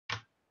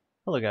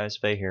Hello guys,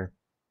 Faye here.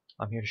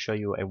 I'm here to show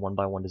you a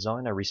 1x1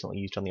 design I recently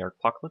used on the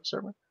Archpocalypse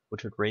server,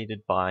 which was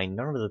rated by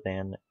none other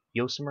than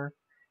Yosimer.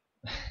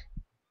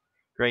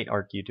 Great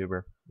Arch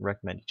YouTuber.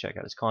 Recommend you check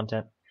out his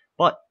content.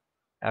 But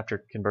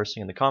after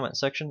conversing in the comment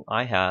section,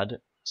 I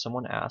had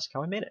someone ask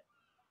how I made it.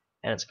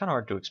 And it's kind of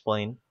hard to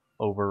explain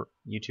over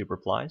YouTube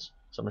replies,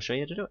 so I'm going to show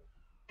you how to do it.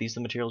 These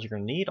are the materials you're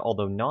going to need,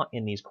 although not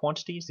in these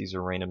quantities. These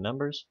are random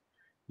numbers.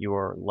 You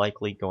are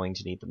likely going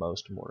to need the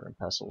most mortar and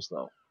pestles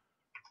though.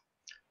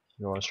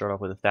 You want to start off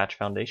with a thatch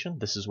foundation.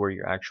 This is where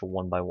your actual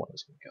 1x1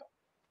 is going to go.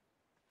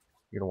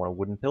 You're going to want a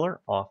wooden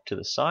pillar off to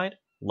the side,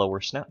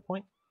 lower snap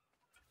point,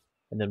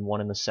 and then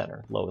one in the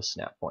center, lowest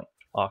snap point.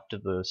 Off to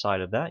the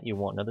side of that, you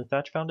want another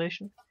thatch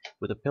foundation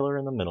with a pillar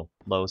in the middle,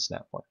 lowest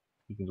snap point.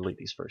 You can delete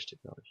these first two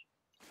pillars.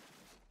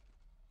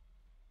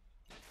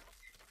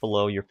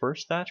 Below your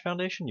first thatch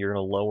foundation, you're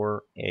going to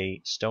lower a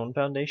stone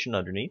foundation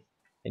underneath,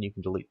 and you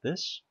can delete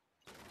this,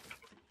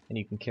 and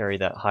you can carry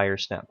that higher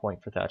snap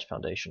point for thatch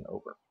foundation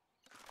over.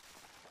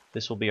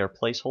 This will be our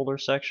placeholder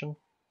section.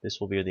 This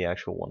will be where the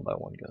actual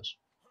 1x1 goes.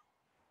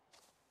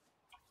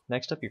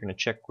 Next up, you're going to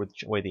check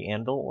which way the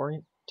anvil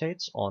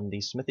orientates on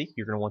the smithy.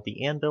 You're going to want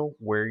the anvil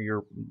where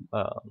your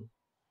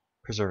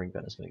preserving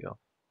bin is going to go.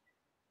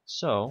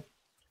 So,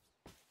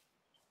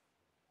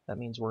 that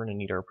means we're going to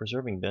need our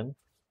preserving bin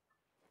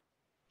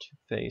to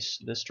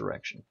face this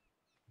direction.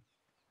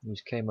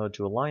 Use K mode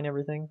to align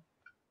everything.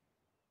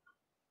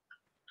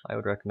 I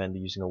would recommend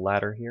using a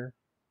ladder here,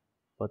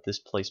 but this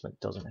placement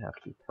doesn't have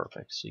to be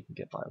perfect, so you can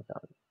get by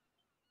without it.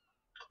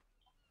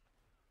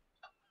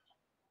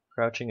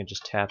 Crouching and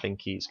just tapping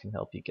keys can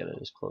help you get it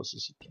as close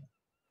as you can.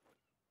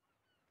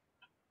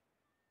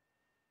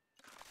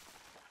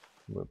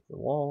 Move the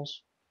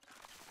walls,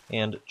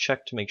 and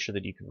check to make sure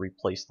that you can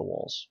replace the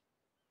walls.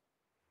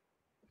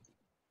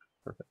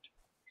 Perfect.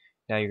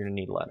 Now you're going to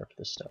need a ladder for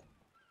this step.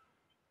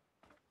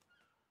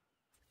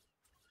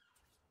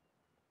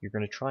 We're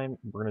going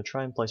to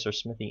try and place our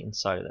smithy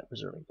inside of that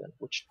preserving bin.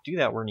 Which to do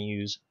that, we're going to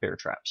use bear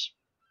traps.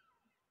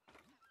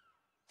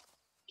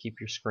 Keep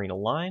your screen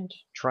aligned.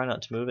 Try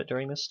not to move it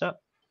during this step.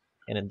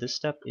 And in this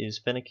step is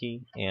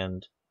finicky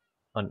and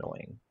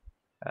annoying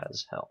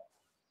as hell.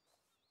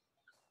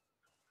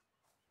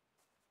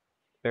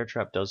 Bear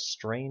trap does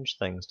strange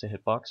things to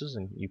hitboxes,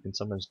 and you can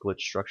sometimes glitch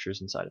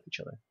structures inside of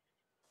each other.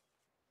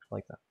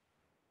 Like that.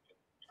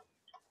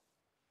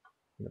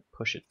 I'm going to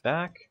push it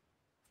back.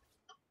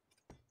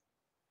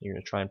 You're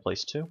going to try and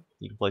place 2.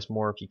 You can place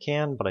more if you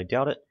can, but I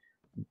doubt it.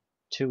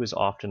 2 is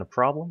often a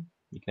problem.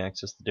 You can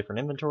access the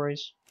different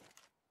inventories.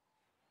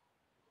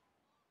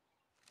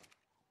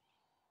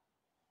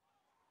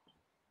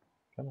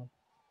 Come on.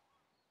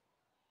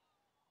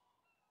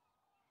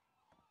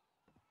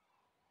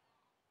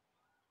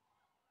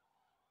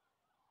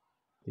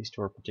 These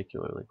two are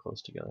particularly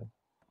close together.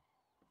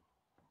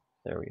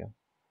 There we go.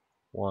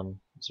 1,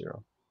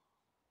 0.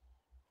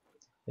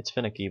 It's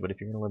finicky, but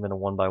if you're going to live in a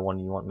 1x1 and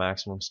you want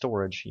maximum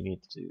storage, you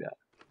need to do that.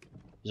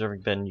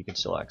 Preserving bin you can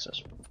still access.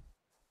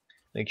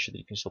 Make sure that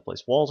you can still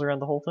place walls around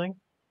the whole thing.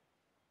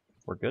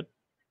 We're good.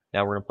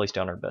 Now we're going to place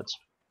down our beds.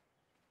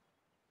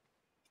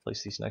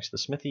 Place these next to the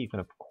smithy. You can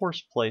of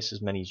course place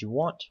as many as you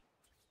want.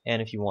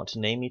 And if you want to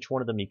name each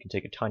one of them, you can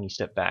take a tiny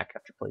step back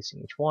after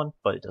placing each one,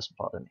 but it doesn't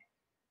bother me.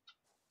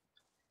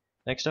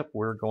 Next up,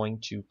 we're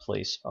going to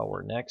place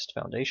our next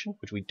foundation,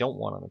 which we don't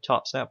want on the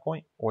top snap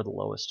point or the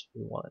lowest.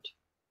 We want it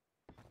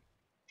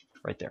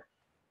right there.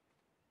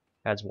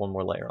 Adds one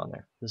more layer on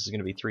there. This is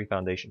going to be 3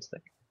 foundations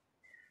thick.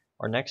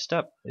 Our next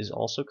step is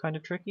also kind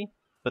of tricky,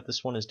 but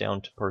this one is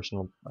down to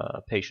personal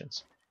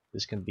patience.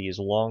 This can be as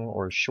long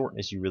or as short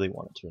as you really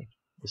want it to be.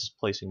 This is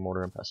placing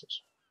mortar and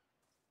pestles.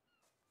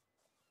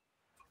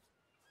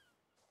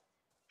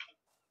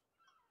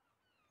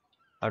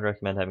 I'd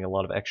recommend having a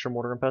lot of extra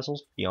mortar and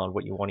pestles beyond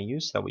what you want to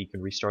use, so that way you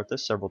can restart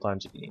this several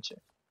times if you need to.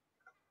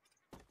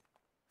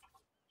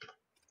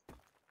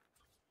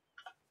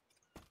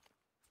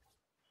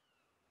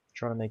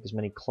 Try to make as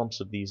many clumps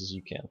of these as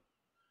you can.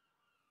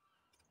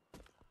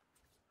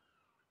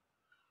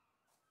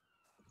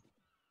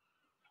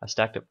 I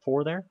stacked up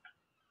 4 there.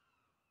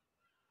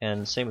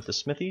 And same with the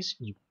smithies.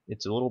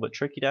 It's a little bit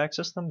tricky to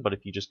access them, but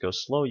if you just go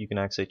slow, you can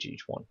access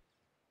each one.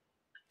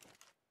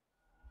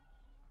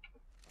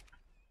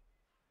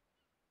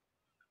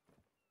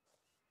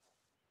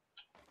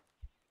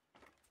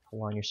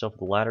 Align yourself with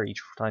the ladder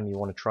each time you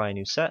want to try a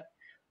new set.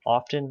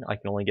 Often, I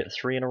can only get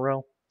 3 in a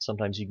row.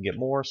 Sometimes you can get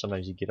more,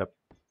 sometimes you get up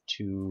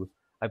to,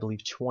 I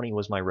believe 20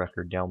 was my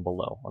record down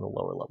below on the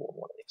lower level of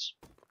one of these.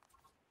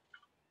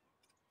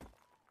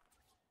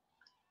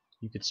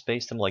 You could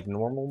space them like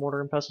normal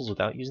mortar and pestles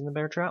without using the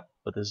bear trap,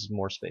 but this is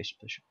more space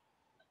efficient.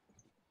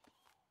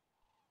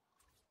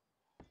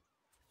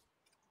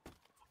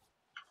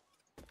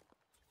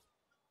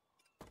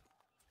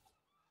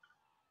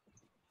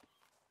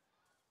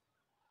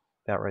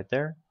 That right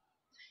there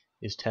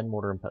is 10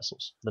 mortar and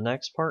pestles. The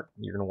next part,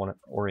 you're going to want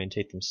to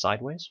orientate them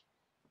sideways.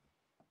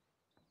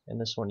 And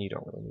this one you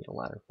don't really need a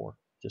ladder for.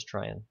 Just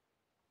try and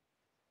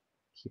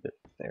keep it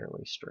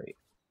fairly straight.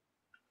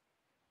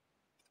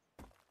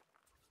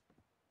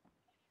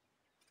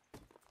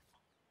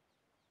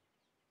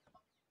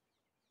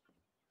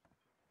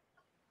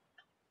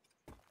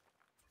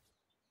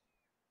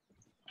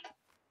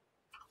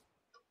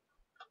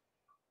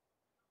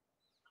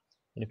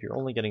 And if you're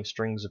only getting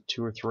strings of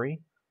 2 or 3,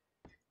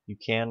 you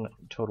can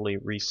totally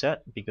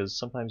reset, because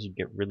sometimes you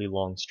get really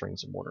long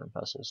strings of mortar and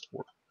pestles to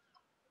work.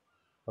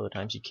 Other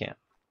times you can't.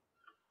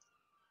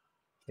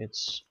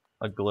 It's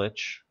a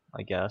glitch,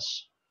 I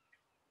guess,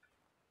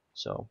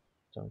 so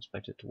don't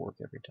expect it to work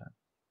every time.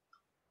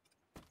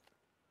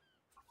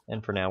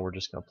 And for now, we're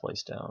just going to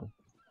place down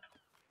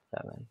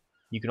that many.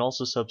 You can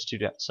also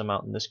substitute some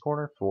out in this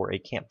corner for a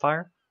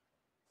campfire,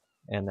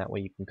 and that way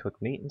you can cook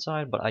meat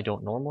inside, but I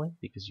don't normally,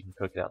 because you can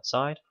cook it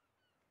outside.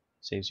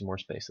 Saves you more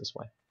space this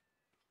way.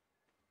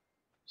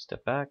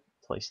 Step back,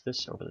 place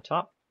this over the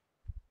top.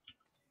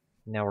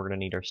 Now we're going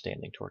to need our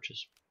standing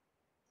torches.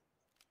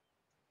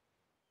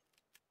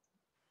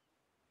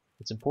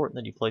 It's important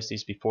that you place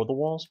these before the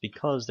walls,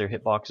 because their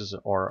hitboxes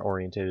are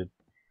oriented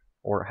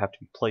or have to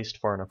be placed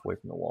far enough away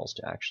from the walls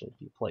to actually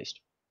be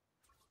placed.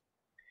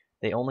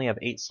 They only have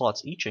 8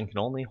 slots each and can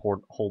only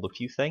hold a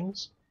few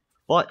things,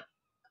 but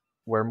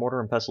where mortar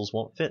and pestles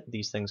won't fit,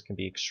 these things can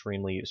be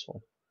extremely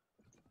useful.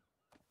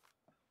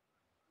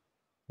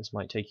 This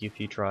might take you a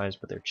few tries,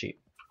 but they're cheap.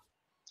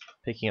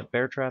 Picking up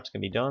bear traps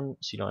can be done,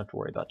 so you don't have to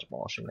worry about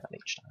demolishing that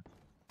each time.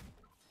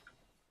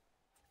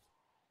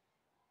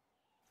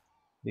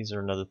 These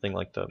are another thing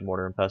like the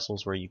mortar and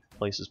pestles, where you can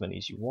place as many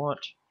as you want,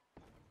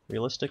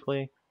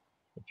 realistically,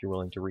 if you're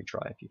willing to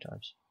retry a few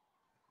times.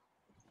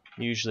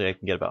 Usually I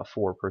can get about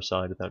 4 per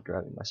side without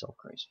driving myself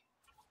crazy.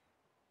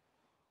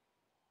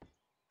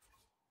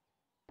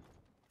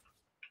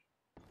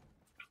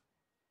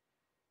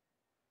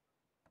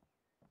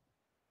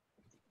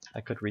 I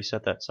could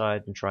reset that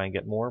side and try and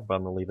get more, but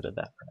I'm going to leave it at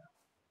that for now.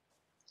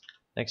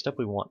 Next up,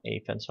 we want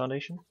a fence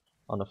foundation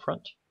on the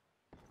front.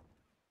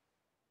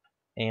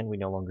 And we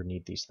no longer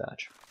need this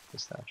thatch.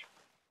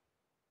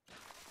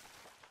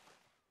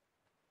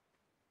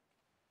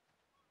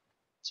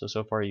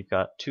 So far you've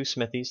got 2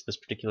 smithies. This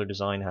particular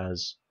design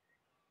has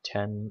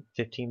 10,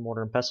 15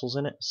 mortar and pestles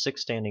in it,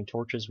 6 standing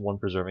torches, 1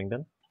 preserving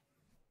bin,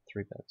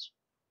 3 beds.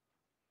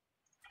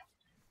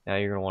 Now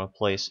you're going to want to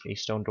place a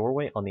stone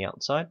doorway on the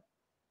outside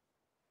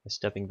by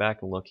stepping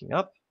back and looking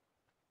up.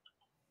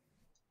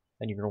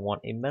 And you're going to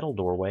want a metal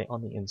doorway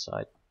on the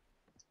inside.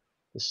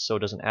 This so it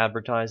doesn't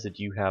advertise that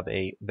you have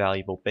a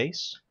valuable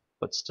base,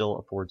 but still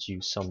affords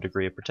you some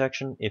degree of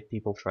protection if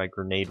people try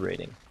grenade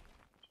raiding.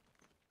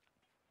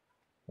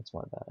 That's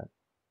my bad.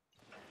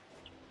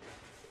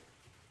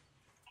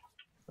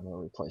 I'm going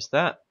to replace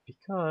that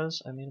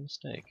because I made a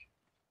mistake.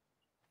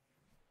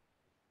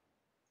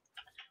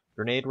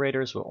 Grenade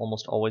raiders will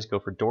almost always go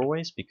for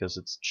doorways because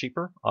it's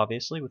cheaper,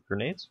 obviously, with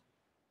grenades.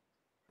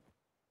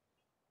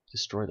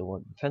 Destroy the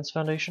wooden fence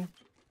foundation.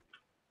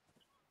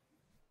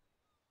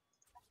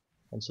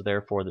 And so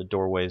therefore the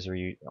doorways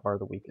are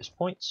the weakest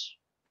points.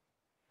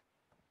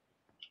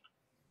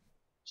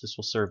 This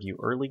will serve you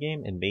early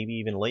game and maybe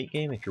even late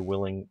game if you're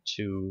willing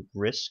to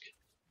risk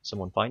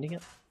someone finding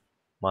it.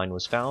 Mine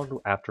was found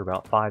after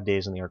about 5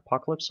 days in the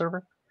Apocalypse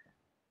server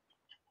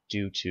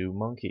due to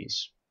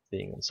monkeys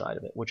being inside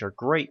of it, which are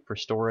great for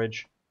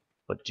storage,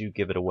 but do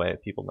give it away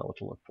if people know what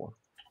to look for.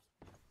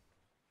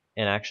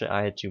 And actually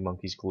I had 2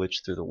 monkeys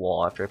glitch through the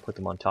wall after I put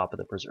them on top of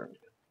the preserve.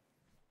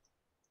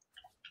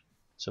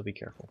 So be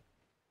careful.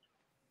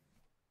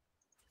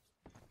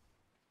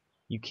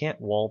 You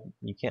can't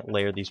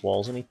layer these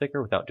walls any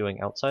thicker without doing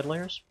outside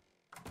layers.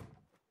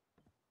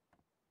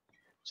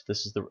 So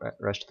this is the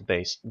rest of the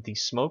base. The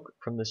smoke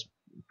from this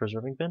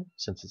preserving bin,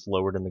 since it's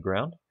lowered in the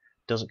ground,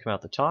 doesn't come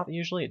out the top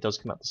usually. It does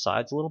come out the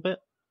sides a little bit,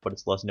 but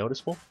it's less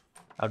noticeable.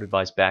 I would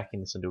advise backing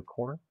this into a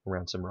corner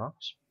around some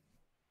rocks.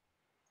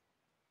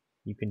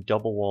 You can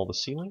double wall the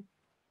ceiling.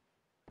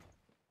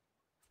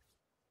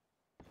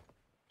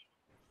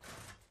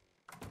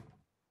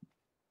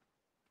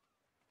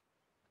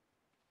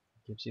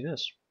 Gives you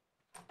this.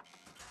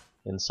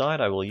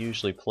 Inside I will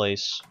usually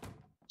place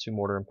 2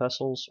 mortar and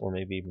pestles, or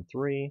maybe even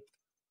 3,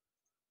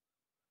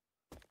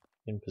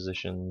 in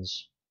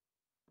positions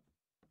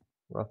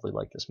roughly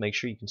like this. Make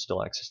sure you can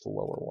still access the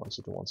lower ones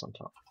with the ones on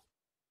top.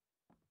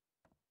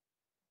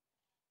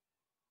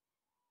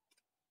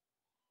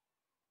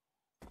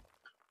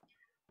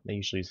 I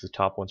usually use the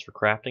top ones for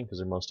crafting because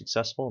they're most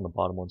accessible, and the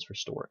bottom ones for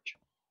storage.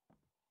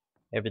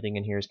 Everything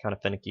in here is kind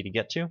of finicky to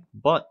get to,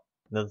 but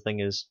another thing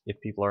is, if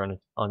people are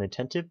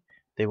unattentive,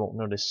 they won't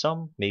notice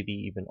some, maybe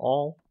even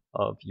all,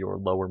 of your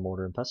lower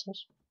mortar and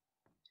pestles.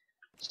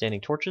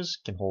 Standing torches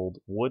can hold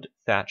wood,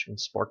 thatch, and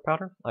spark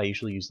powder. I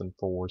usually use them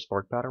for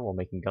spark powder while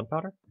making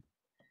gunpowder.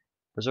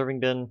 Preserving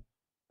bin,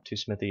 2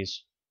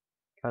 smithies.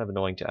 Kind of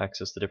annoying to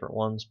access the different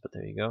ones, but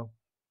there you go.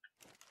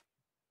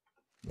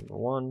 Number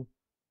 1.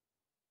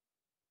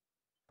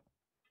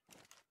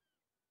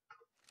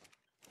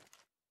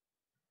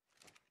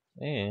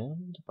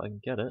 And if I can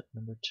get it,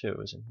 number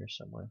 2 is in here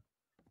somewhere.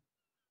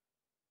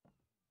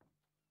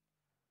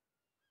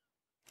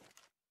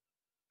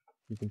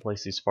 You can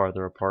place these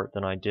farther apart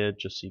than I did,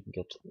 just so you can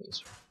get to them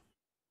easier.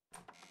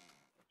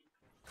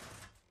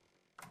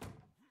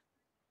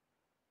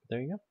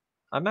 There you go.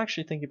 I'm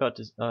actually thinking about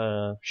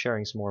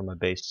sharing some more of my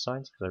base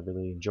designs, because I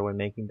really enjoy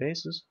making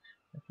bases.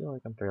 I feel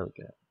like I'm fairly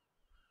good at it.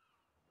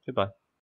 Goodbye.